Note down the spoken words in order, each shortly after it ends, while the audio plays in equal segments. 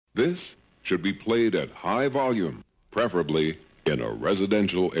This should be played at high volume, preferably in a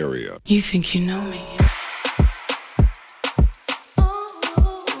residential area. You think you know me?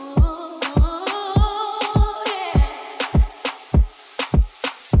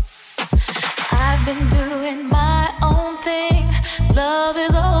 I've been doing my own thing. Love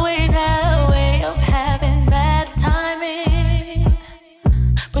has always had a way of having bad timing.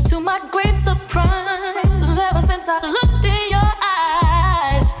 But to my great surprise, ever since I looked in your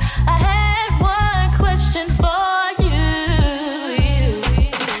eyes, I had one question for you.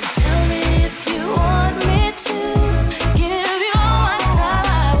 Tell me if you want me to give you all my time.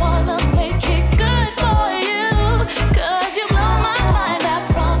 I wanna make it good for you, 'cause you blow my mind. I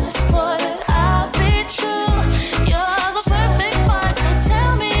promise, boy, that I'll be true. You're the perfect find, so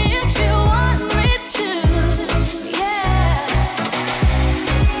tell me if you want me to. Yeah.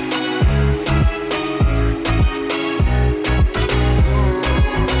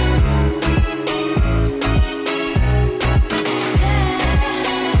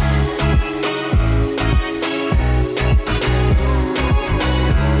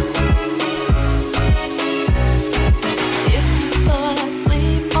 If you thought I'd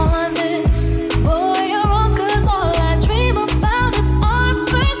sleep on this, boy, you're wrong, 'cause all I dream about is our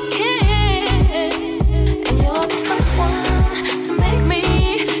first kiss. And you're the first one to make me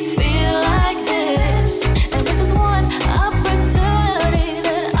feel like this. And this is one opportunity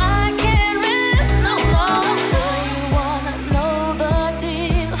that I can't resist. No, no. Boy, you wanna know the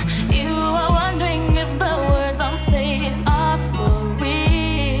deal. You are wondering if the words I'm saying are for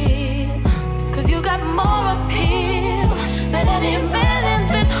real. 'Cause you got more appeal than any man in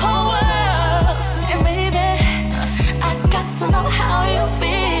this whole world. And baby, I got to know how you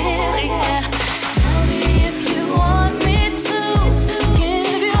feel, yeah. Tell me if you want me to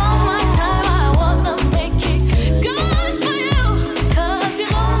give you all my time. I wanna make it good for you, 'cause you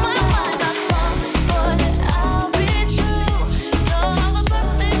blow my mind. I promise, boy, that I'll be true. You're the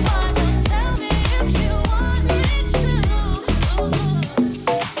perfect one, so tell me if you want me to.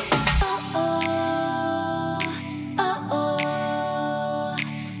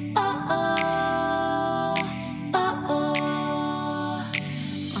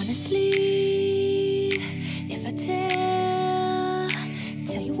 Honestly, if I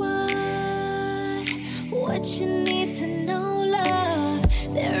tell you what you need to know, love,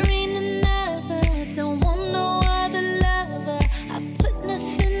 there ain't another. Don't want no other lover. I put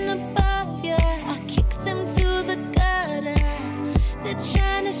nothing above you. I kick them to the gutter. They're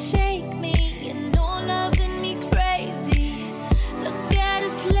trying to shake me, you know, loving me crazy. Look at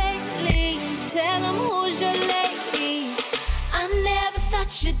us lately and tell them who's your lady. I never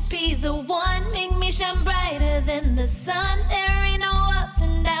thought you'd be the one, make me shine brighter than the sun. There ain't no ups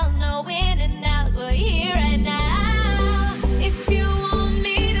and downs, no in and outs. We're here right now. If you want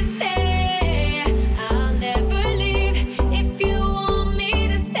me to stay, I'll never leave. If you want me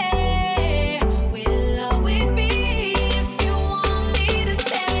to stay, we'll always be. If you want me to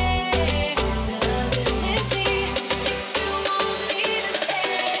stay, loving is easy. If you want me to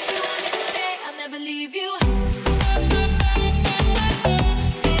stay, I'll never leave you.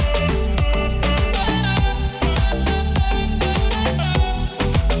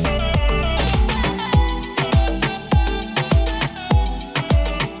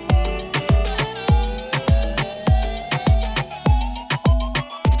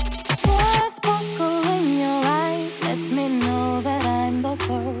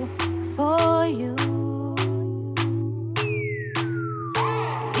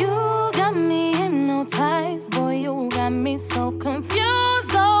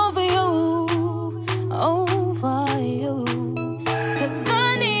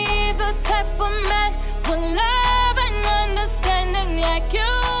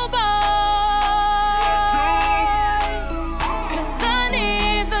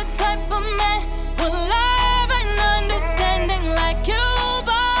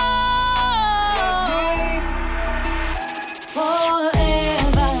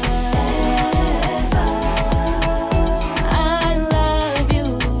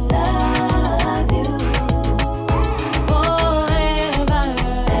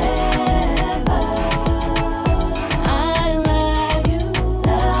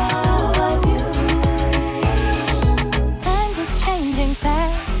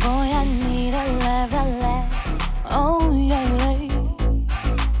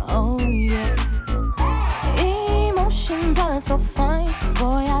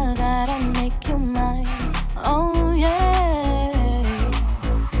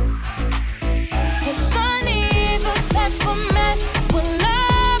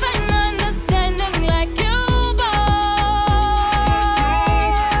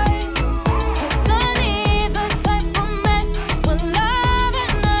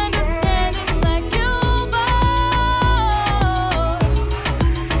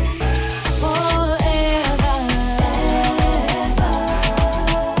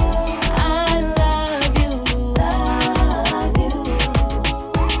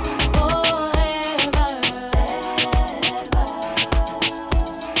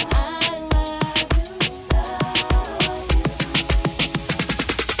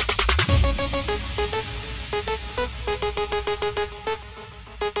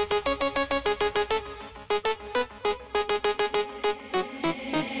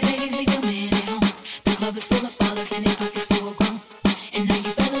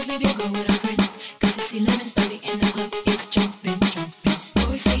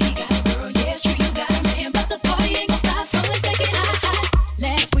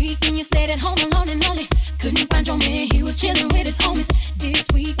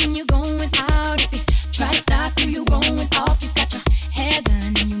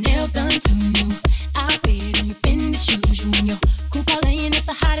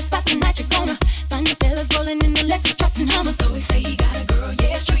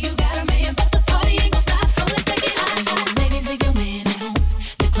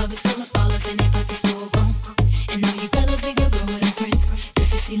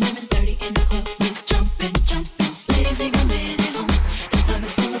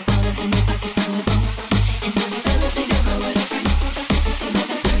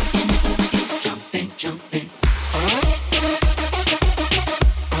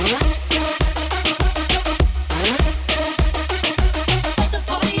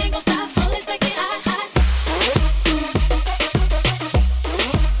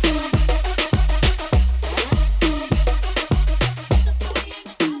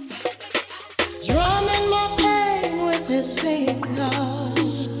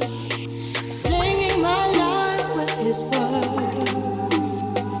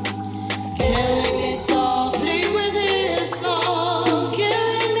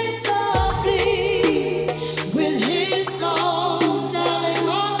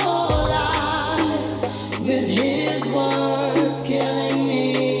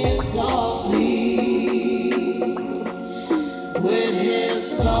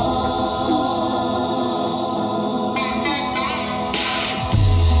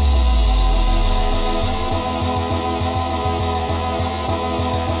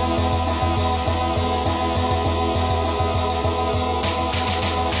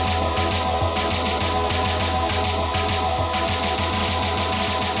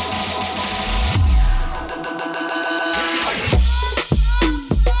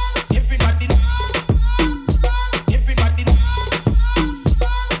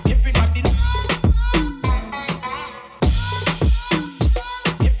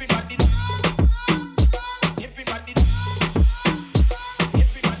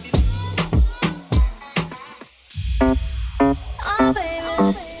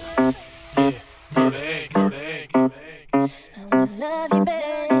 of you,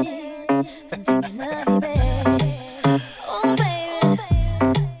 babe. I'm thinking of you, babe. Oh, baby.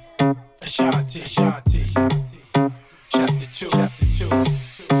 Ashanti, Chapter 2.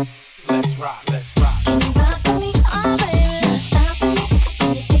 Let's rock. Can you rock for me? Oh, baby. Stop for me.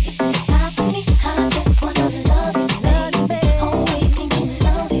 Can you take it to the top of me? I just wanna love you, babe. Always thinking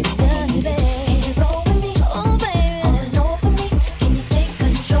of you, babe. Can you roll with me? Oh, baby. All over me. Can you take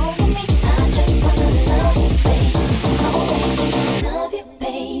control of me? I just wanna love you, babe. Always thinking of you,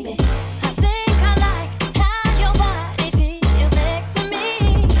 baby. I think I like how your body feels next to me.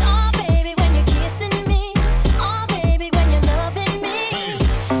 Oh, baby, when you're kissing me. Oh, baby, when you're loving me.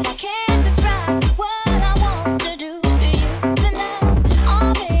 I can't describe what I want to do to you tonight.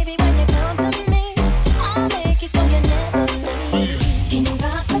 Oh, baby, when you come to me, I'll make it so you never leave. Can you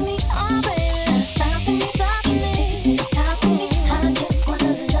rock for me? Oh, baby, stop me, top of me. I just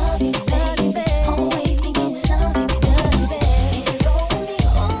wanna love you, baby. Always thinking of you, baby. Can you roll with me?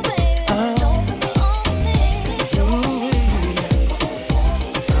 Oh, baby, roll with me,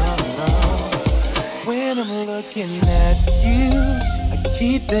 When I'm looking at you, I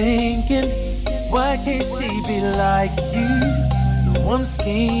keep thinking, why can't she be like you? So I'm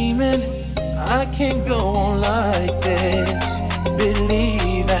scheming, I can't go on like this.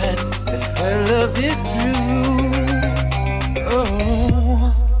 Believing that her love is true.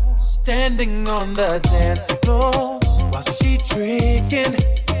 Oh, standing on the dance floor while she tricking.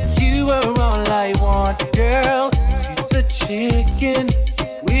 You are all I want, girl. She's a chicken.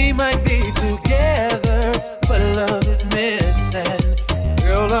 We might be together, but love is missing.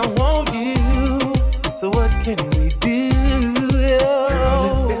 Girl, I want you, so what can we do?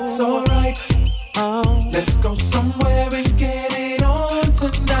 Girl, if it's alright, let's go somewhere and get it on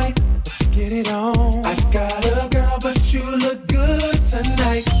tonight. Let's get it on. I got a girl, but you look good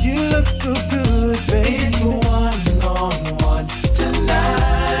tonight. You look so good, baby. It's one-on-one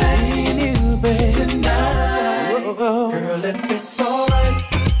tonight. Me and you, baby. Tonight. Whoa. Girl, if it's alright.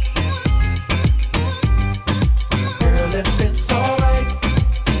 Girl, if it's alright.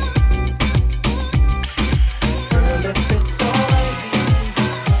 Girl, if it's alright.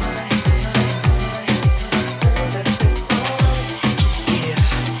 Girl, if it's alright. Yeah.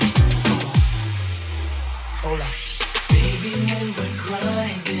 Hold on. Baby, when we're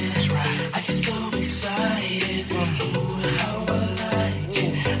grinding, that's right. I get so excited. Ooh, how I like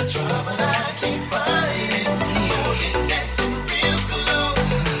it. I try, but I can't find it. You're dancing real close.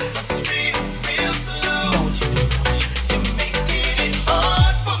 It's real slow. You know what you do, don't you? You're making it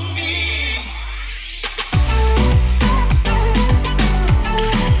hard for me.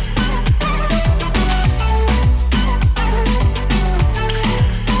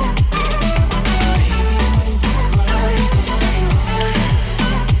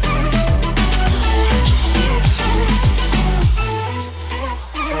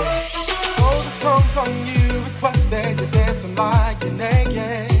 Hold the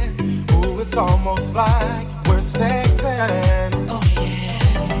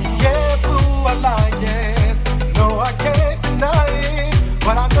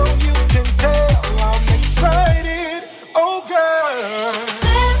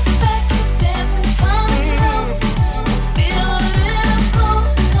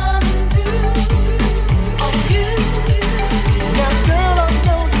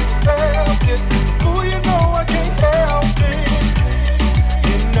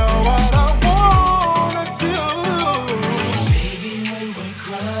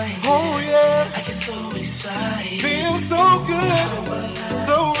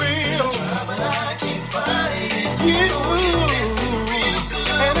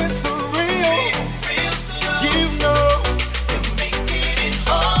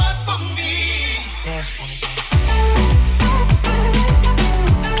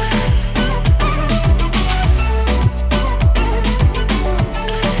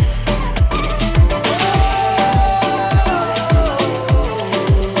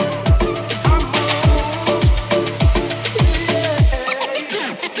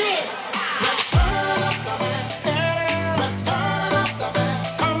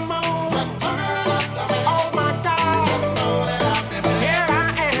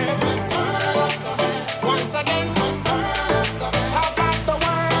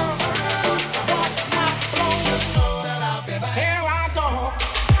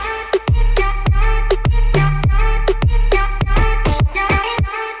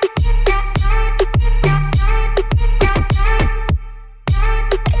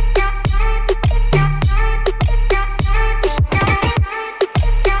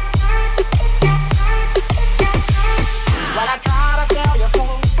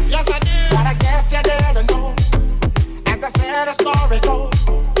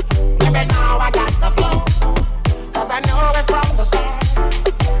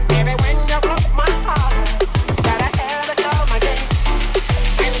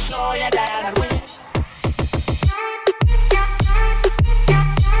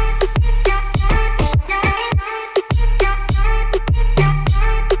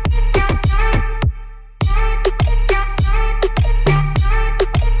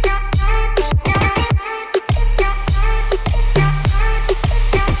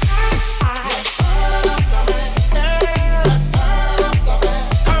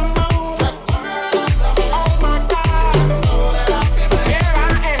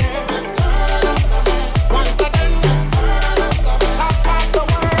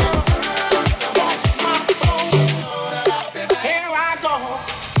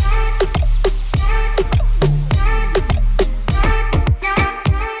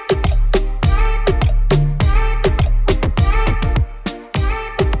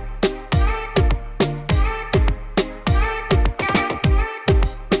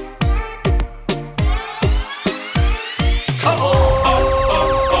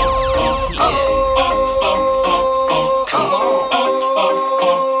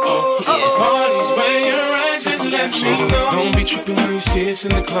Don't be tripping when you see us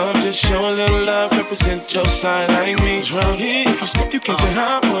in the club. Just show a little love, represent your side like me. Round here, if you slip, you catch a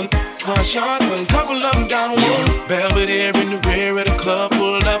hot one. One shot, one couple of them down one. Belvedere in the rear of the club,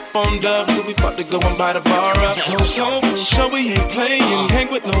 pulled up on dubs, so we about to go and buy the bar up. So for sure we ain't playing,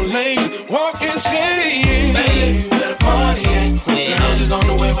 hang with no lames, walk and sing. Baby, where the party at? Girls is on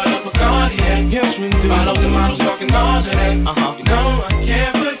the way, but up a cardiac. Yes, we do. Bottles and models talking all of that. You know I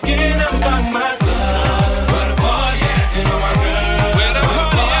can't forget about my club. Where the party at? And all my girls. Where the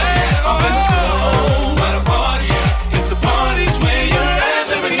party at? Off in the club. Where the party at? If the party's where you're at,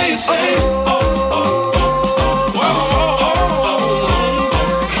 let me hear you say.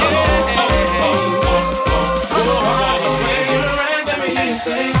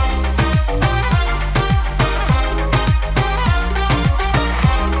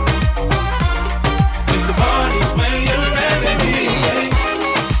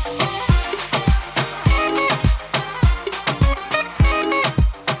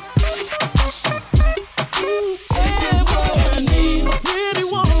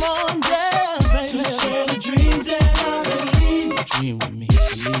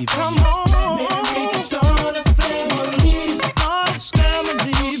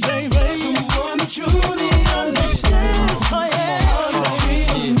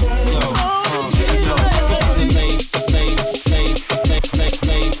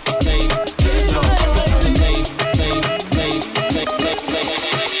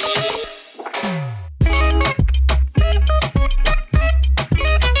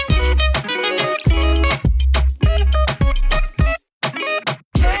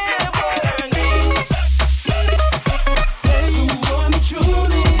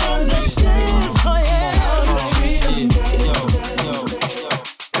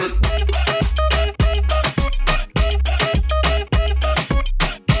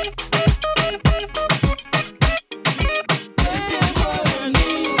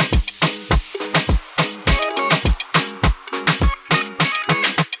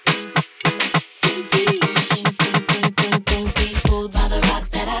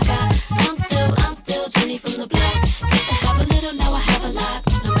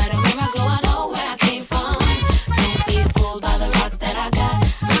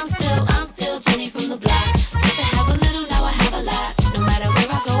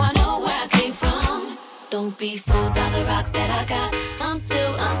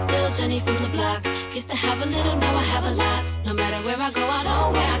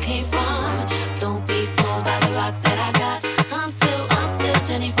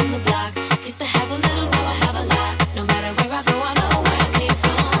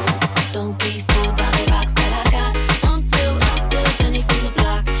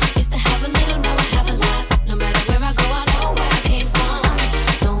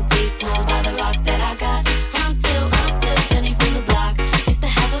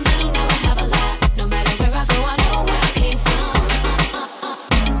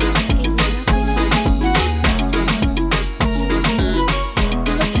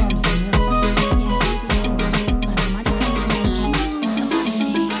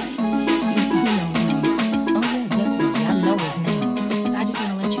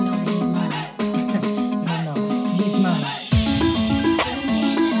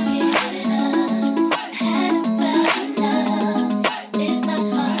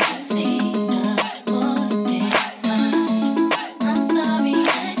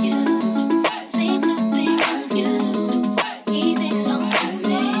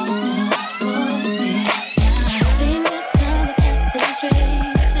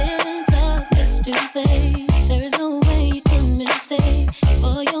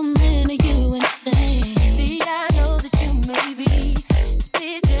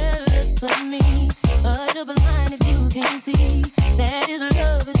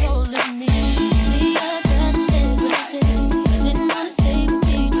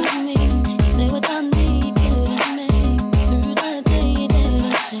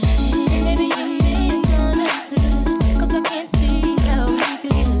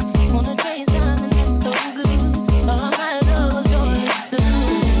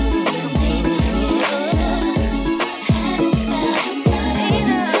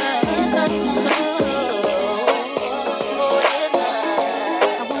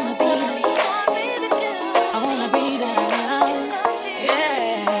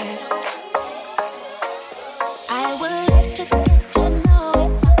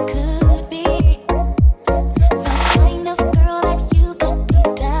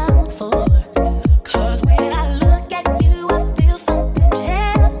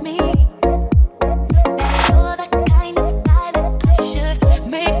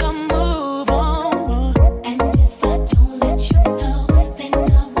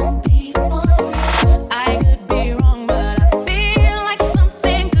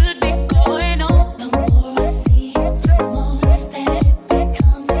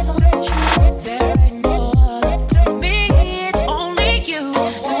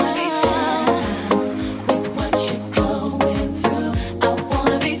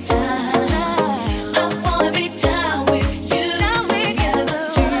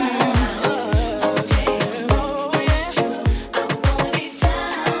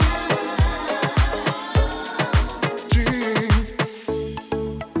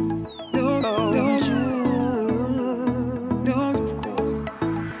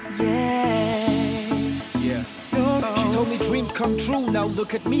 come true. Now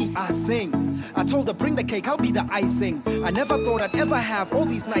look at me, I sing. I told her bring the cake, I'll be the icing. I never thought I'd ever have all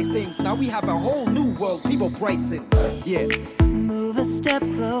these nice things. Now we have a whole new world, people pricing. Yeah. Move a step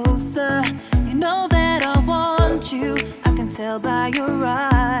closer. You know that I want you. I can tell by your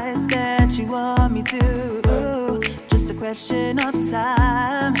eyes that you want me to. Just a question of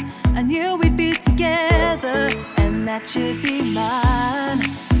time. I knew we'd be together, and that should be mine.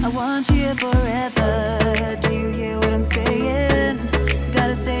 I want you forever.